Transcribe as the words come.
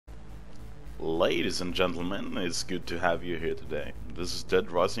Ladies and gentlemen, it's good to have you here today. This is Dead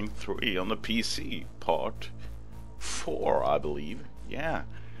Rising 3 on the PC, part 4, I believe. Yeah.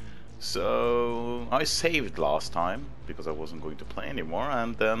 So, I saved last time, because I wasn't going to play anymore,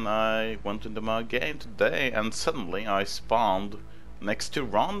 and then I went into my game today, and suddenly I spawned next to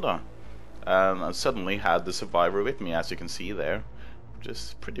Rhonda. And I suddenly had the survivor with me, as you can see there.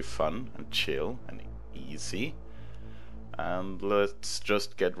 Just pretty fun and chill and easy. And let's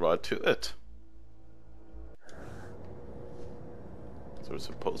just get right to it. So we're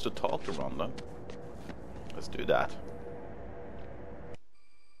supposed to talk to Rhonda. Let's do that.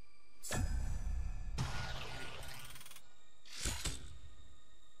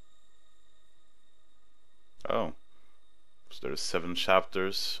 Oh, so there's 7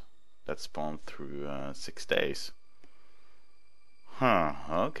 chapters that spawn through 6 days. Huh,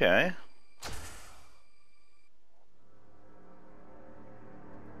 okay.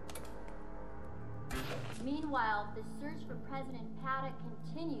 Meanwhile, the search for President Paddock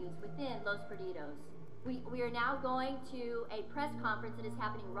continues within Los Perdidos. We are now going to a press conference that is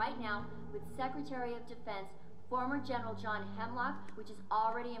happening right now with Secretary of Defense, former General John Hemlock, which is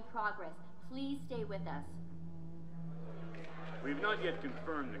already in progress. Please stay with us. We've not yet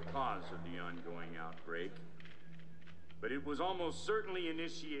confirmed the cause of the ongoing outbreak, but it was almost certainly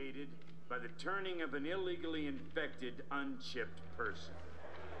initiated by the turning of an illegally infected, unchipped person.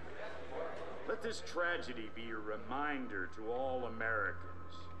 Let this tragedy be a reminder to all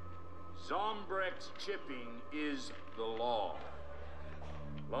Americans. Zombrex chipping is the law.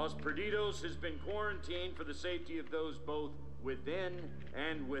 Los Perdidos has been quarantined for the safety of those both within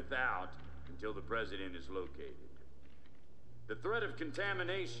and without until the president is located. The threat of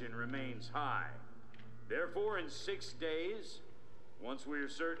contamination remains high. Therefore, in 6 days, once we are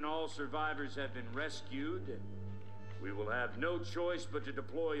certain all survivors have been rescued, we will have no choice but to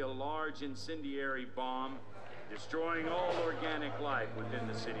deploy a large incendiary bomb, destroying all organic life within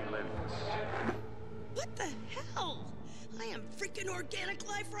the city limits. What the hell? I am freaking organic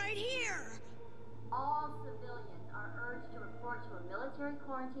life right here! All civilians are urged to report to a military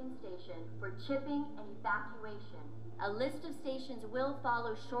quarantine station for chipping and evacuation. A list of stations will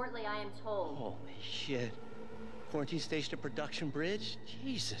follow shortly, I am told. Holy shit. Quarantine station at Production Bridge?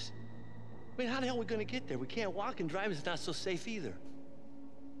 Jesus. I mean, how the hell are we gonna get there? We can't walk, and driving's not so safe either.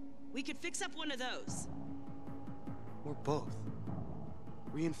 We could fix up one of those. Or both.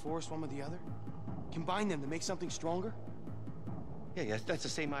 Reinforce one with the other? Combine them to make something stronger? Yeah, that's the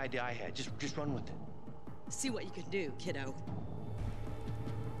same idea I had. Just run with it. See what you can do, kiddo.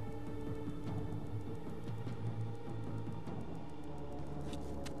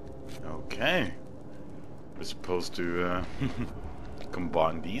 Okay. We're supposed to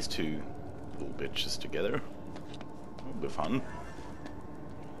combine these two little bitches together. It'll be fun.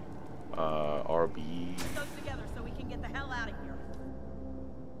 RB. Put those together so we can get the hell out of here.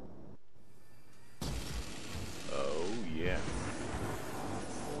 Oh yeah.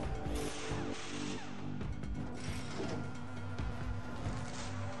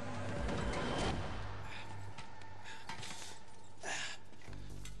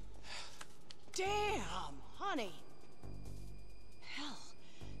 Damn, honey. Hell,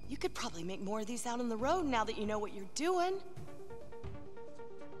 you could probably make more of these out on the road now that you know what you're doing.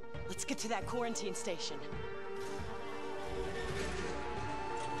 Let's get to that quarantine station.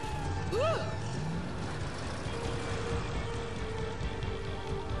 Ooh.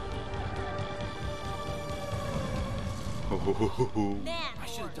 I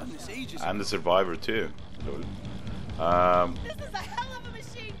should have done this ages ago. And the survivor too. This is a hell of a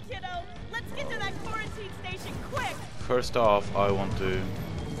machine, kiddo. Let's get to that quarantine station quick. First off, I want to...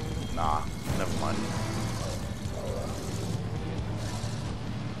 Nah, never mind.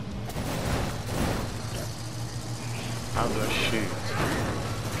 How do I shoot?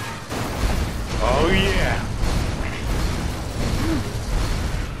 Oh yeah!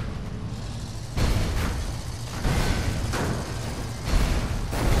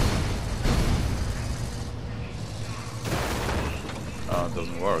 Oh, it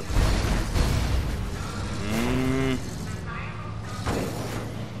doesn't work.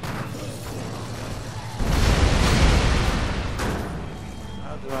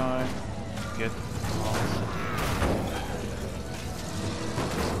 How do I get off?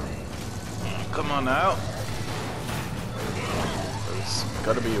 Come on now. There's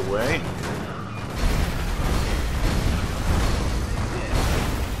gotta be a way.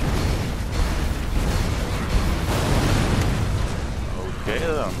 Okay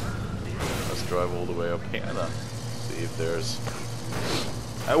then. Let's drive all the way up here then. See if there's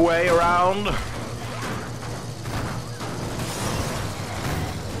a way around.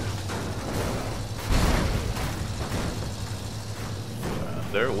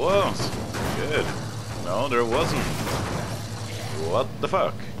 there was. Good. No, there wasn't. What the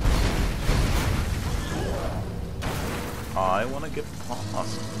fuck? I wanna get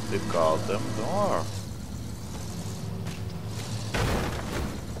past the goddamn door.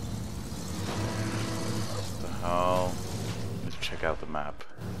 What the hell? Let's check out the map.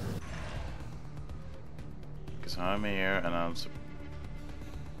 Because I'm here and I'm...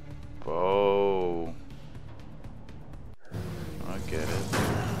 Whoa. I get it.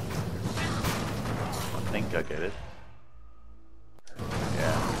 I think I get it.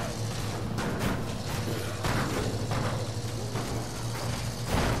 Yeah.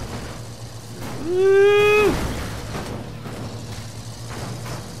 Woo!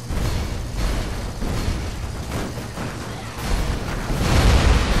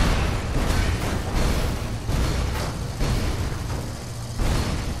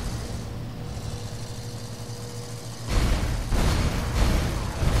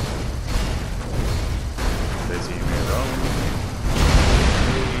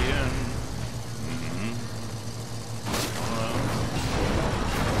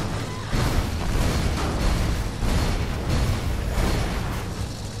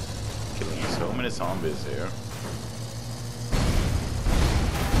 Zombies here.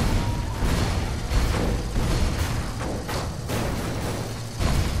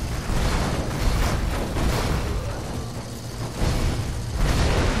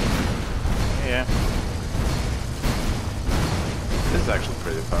 Yeah. This is actually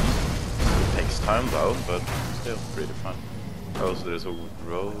pretty fun. It takes time though, but still pretty fun. Oh, so there's a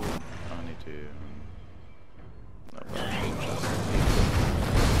road. I need to...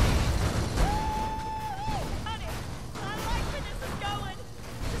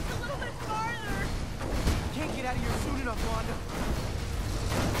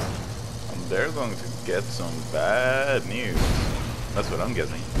 They're going to get some bad news. That's what I'm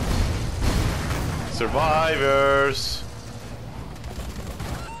guessing. Survivors!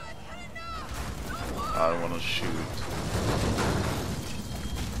 I don't want to shoot.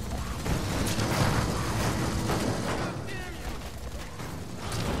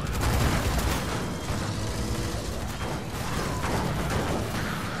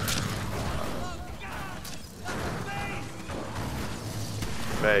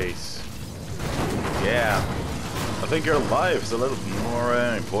 Face. Yeah, I think your life is a little more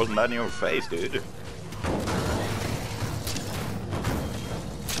important than your face, dude.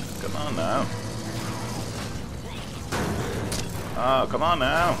 Come on now. Oh, come on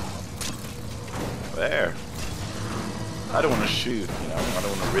now. There. I don't want to shoot, you know, I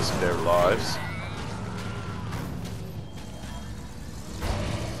don't want to risk their lives.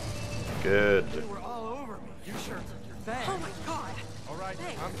 Good. They were all over me. You sure took your bag. Oh my god. Alright,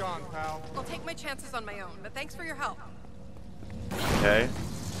 Thanks. I'm gone, pal. I'll take my chances on my own, but thanks for your help. Okay.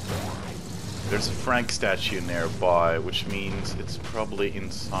 There's a Frank statue nearby, which means it's probably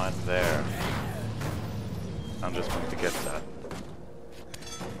inside there. I'm just going to get that.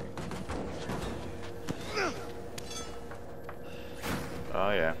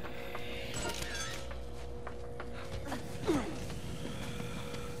 Oh yeah.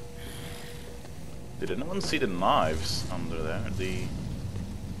 Did anyone see the knives under there?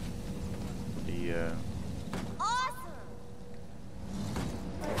 Awesome!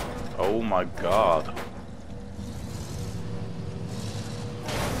 Oh my god.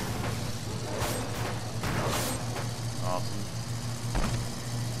 Awesome.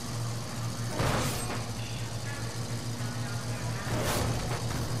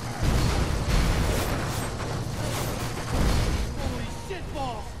 Holy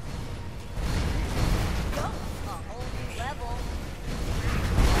shitballs! A whole new level.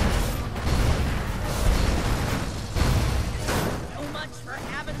 So much for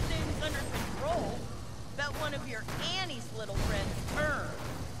having things under control. Bet one of your Annie's little friends turned.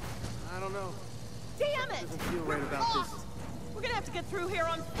 I don't know. Damn it! Doesn't feel right about Lost. this. We're gonna have to get through here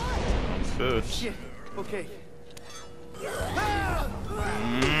on foot. Food. Shit. Okay.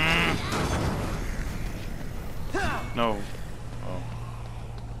 No. Oh.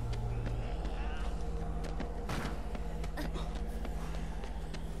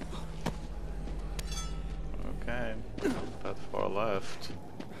 Okay. Not that far left.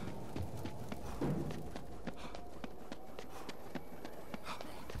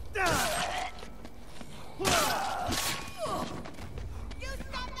 You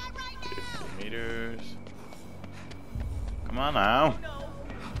stop that right now! 50 meters. Come on now. No,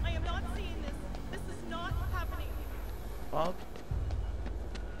 I am not seeing this. This is not happening. What?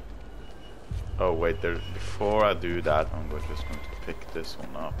 Oh wait, there. Before I do that, I'm just going to pick this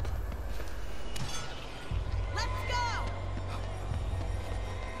one up. Let's go!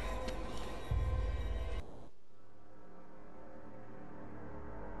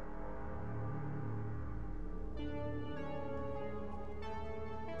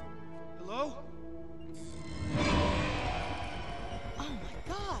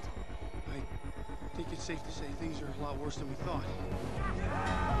 safe to say things are a lot worse than we thought.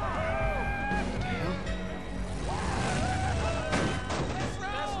 What the hell?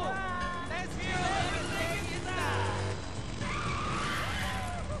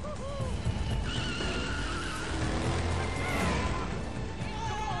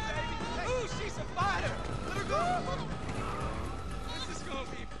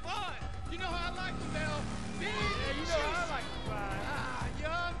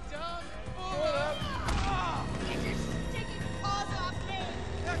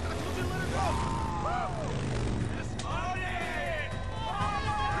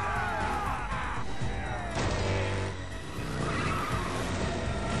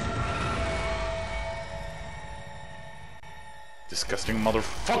 Disgusting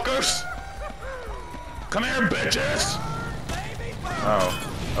motherfuckers! Come here, bitches!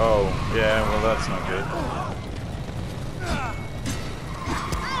 Oh, yeah, well that's not good.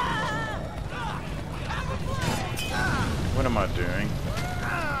 What am I doing?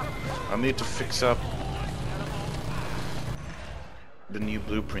 I need to fix up the new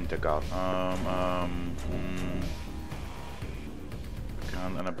blueprint I got. Gun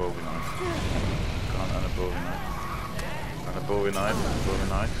and a Bowie knife. Gun and a Bowie knife. And a Bowie knife. Bowie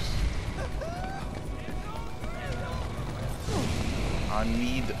knives. I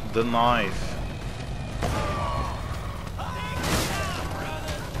need the knife.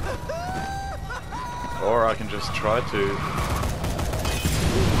 Or I can just try to.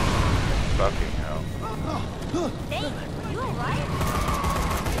 Fucking hell. Hey, you alright?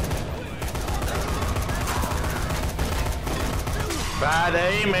 Bad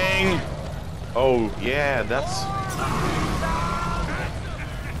aiming! Oh, yeah, that's...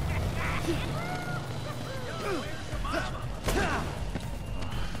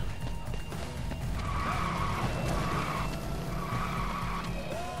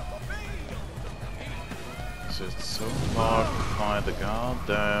 So it's so hard to find the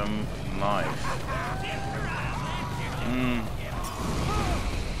goddamn knife.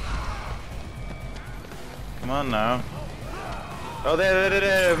 Come on now. Oh,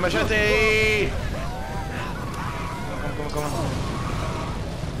 there, machete! Come on.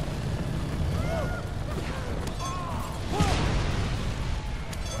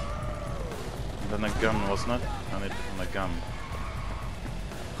 Then a gun, wasn't it? I need to find a gun.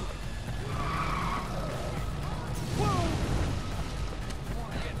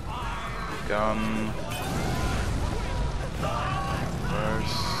 Gun.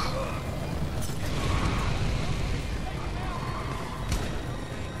 Where's...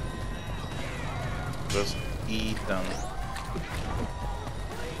 Just eat them.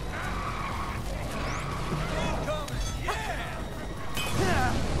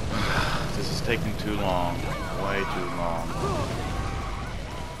 This is taking too long. Way too long.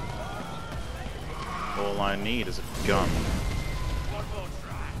 All I need is a gun.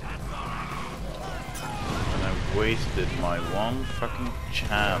 And I wasted my one fucking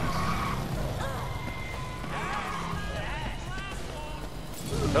chance.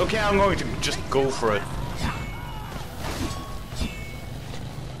 Okay, I'm going to just go for it.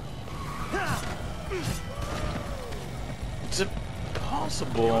 It's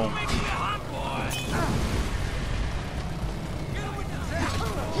impossible.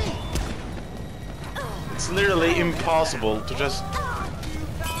 It's literally impossible to just...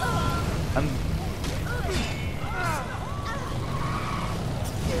 And...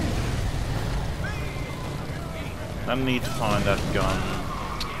 I need to find that gun.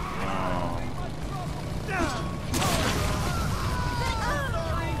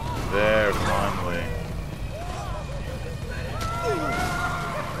 There, finally.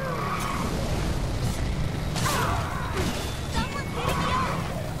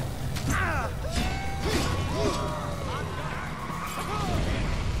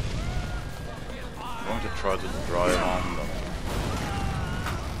 I'm going to try to drive on them.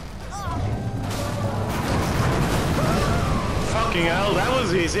 Fucking hell, that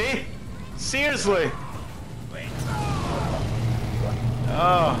was easy! Seriously!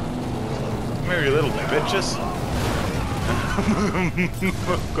 Oh. Come here, you little bitches.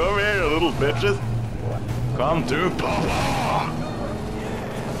 Come here, you little bitches. Come to Papa!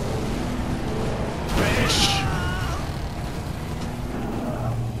 Bitch!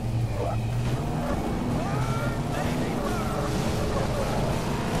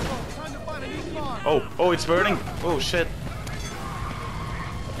 Oh, it's burning? Oh, shit.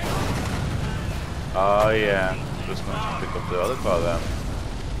 Oh, yeah. Just going to pick up the other car then.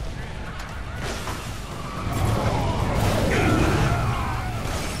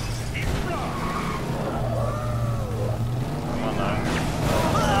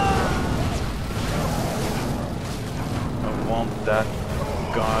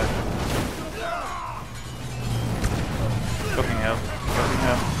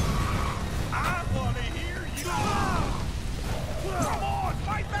 hell. I want to hear you. Come on,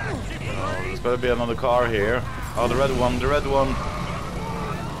 fight back. Oh, there's better be another car here. Oh, the red one, the red one.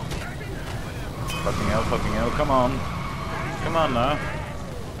 Fucking hell, come on. Come on now.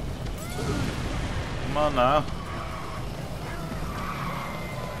 Come on now.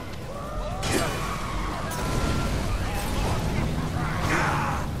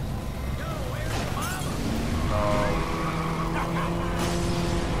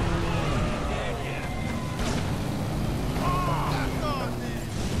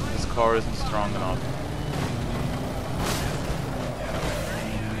 This car isn't strong enough.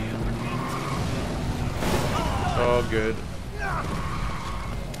 Oh, good.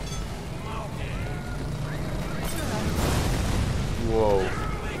 Whoa.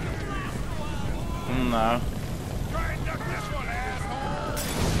 No.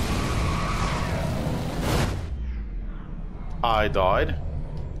 I died.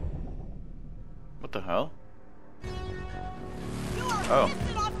 What the hell? You are Oh.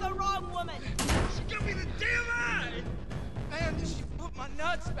 pissing off the wrong woman. She got me the damn eye. Man, did she put my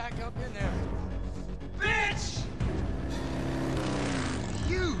nuts back up in there? Bitch!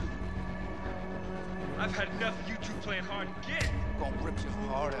 You! I've had enough of you two playing hard to get. Gonna rip your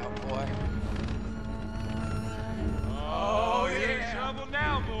heart out, boy. Oh, you're in trouble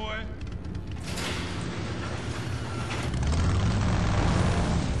now, boy.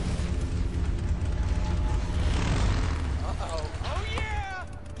 Uh-oh. Oh, yeah!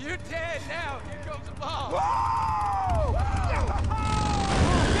 You're dead now. Here comes the ball. Whoa!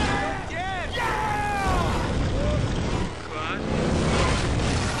 You're dead!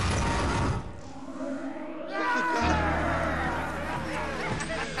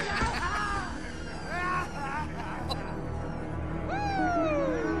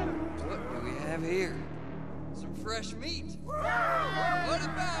 What do we have here? Some fresh meat. What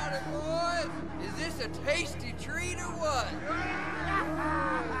about it, boys? Is this a tasty treat or what?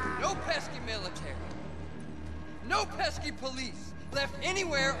 No pesky military. No pesky police left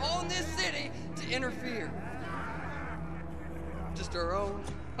anywhere on this city to interfere. Just our own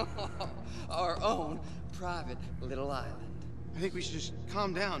private little island. I think we should just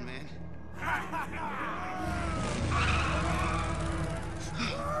calm down, man.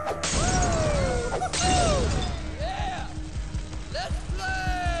 Yeah! Let's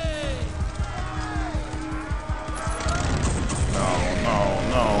play! No.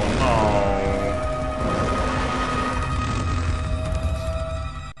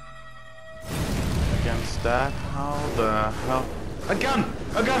 Against that? How the hell? A gun!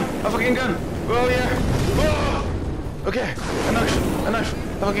 A fucking gun! Oh yeah! Oh! Okay, a knife,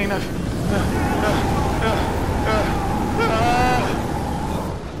 a fucking knife.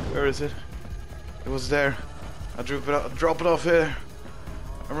 Where is it? It was there. I drop it off here.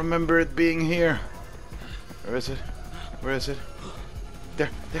 I remember it being here. Where is it? Where is it? There.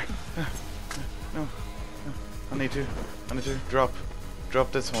 No. I need to drop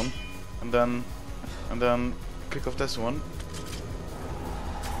this one, and then pick off this one.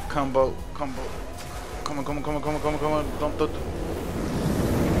 Combo. Come on. Don't.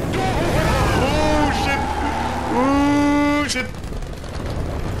 Oh shit!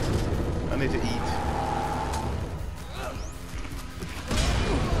 I need to eat.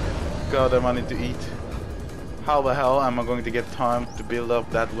 God damn, I need to eat. How the hell am I going to get time to build up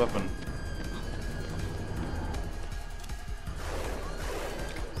that weapon?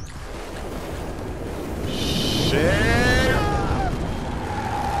 Shit!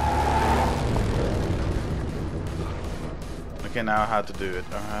 Okay, now how to do it.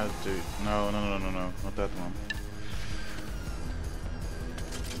 No, not that one.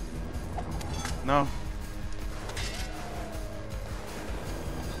 No.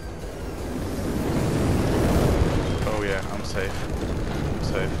 Oh yeah, I'm safe.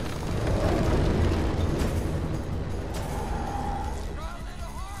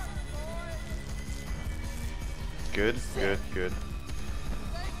 Good.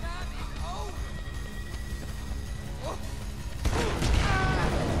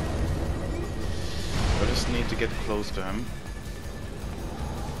 I just need to get close to him.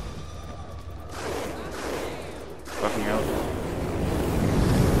 Fucking hell.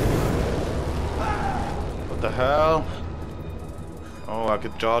 What the hell? Oh, I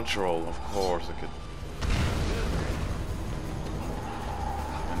could dodge roll, of course I could.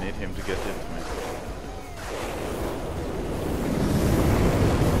 I need him to get into me.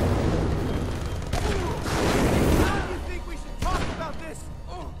 How do you think we should talk about this?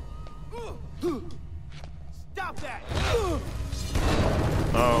 Stop that!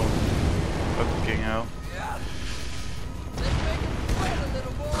 Oh, fucking hell. Let's make him sweat a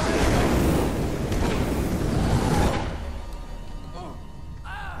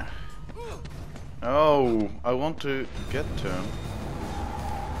No, I want to get to him.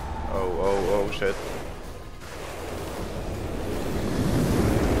 Oh, shit.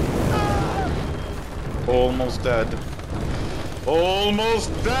 Almost dead.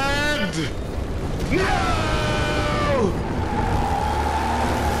 Almost dead! No!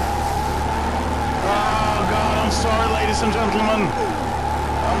 Oh god, I'm sorry, ladies and gentlemen.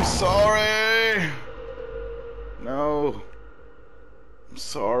 I'm sorry. No.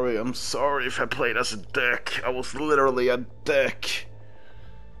 I'm sorry if I played as a dick. I was literally a dick.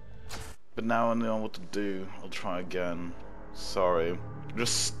 But now I know what to do. I'll try again. Sorry.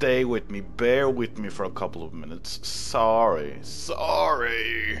 Just stay with me, bear with me for a couple of minutes. Sorry.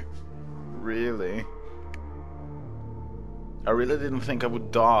 Really? I really didn't think I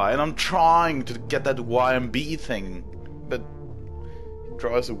would die, and I'm trying to get that YMB thing, but it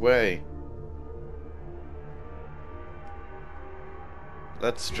drives away.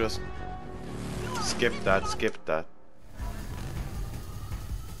 Let's just skip that.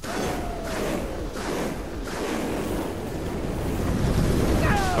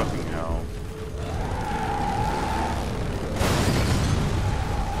 Fucking hell.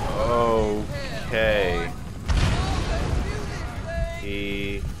 Okay.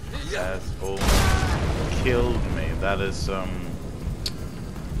 He has almost killed me. That is,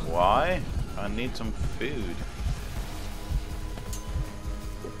 why? I need some food.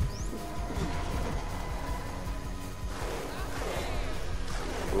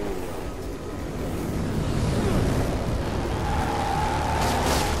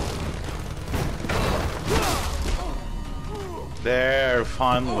 There,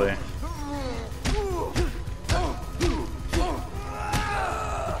 finally.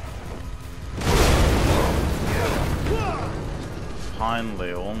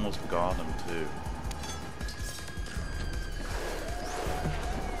 Finally, almost got him too.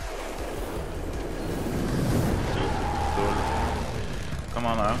 Come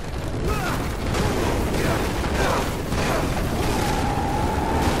on now.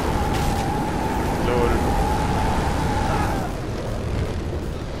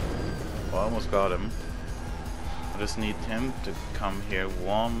 Almost got him. I just need him to come here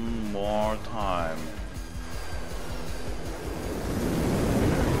one more time.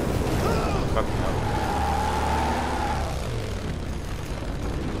 Fuck no.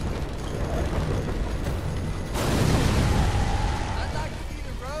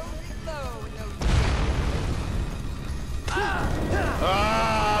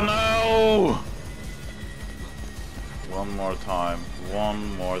 Ah, no! One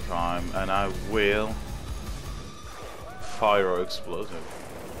more time, and I will fire an explosive.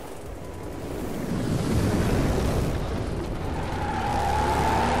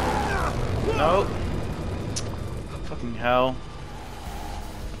 No! Fucking hell.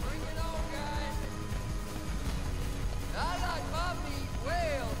 Bring it on, guys. I like my meat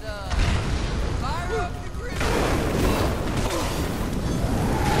well done. Fire up the grill.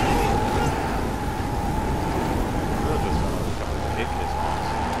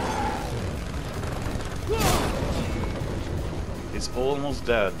 He's almost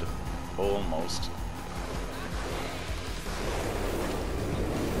dead. Almost.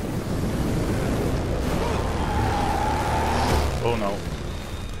 Oh no.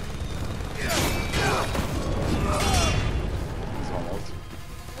 He's almost.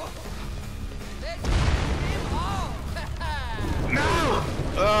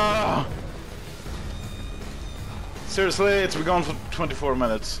 No! Seriously, it's been gone for 24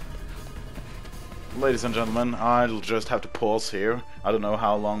 minutes. Ladies and gentlemen, I'll just have to pause here. I don't know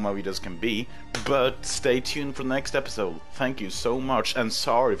how long my videos can be, but stay tuned for the next episode. Thank you so much, and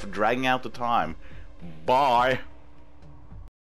sorry for dragging out the time. Bye!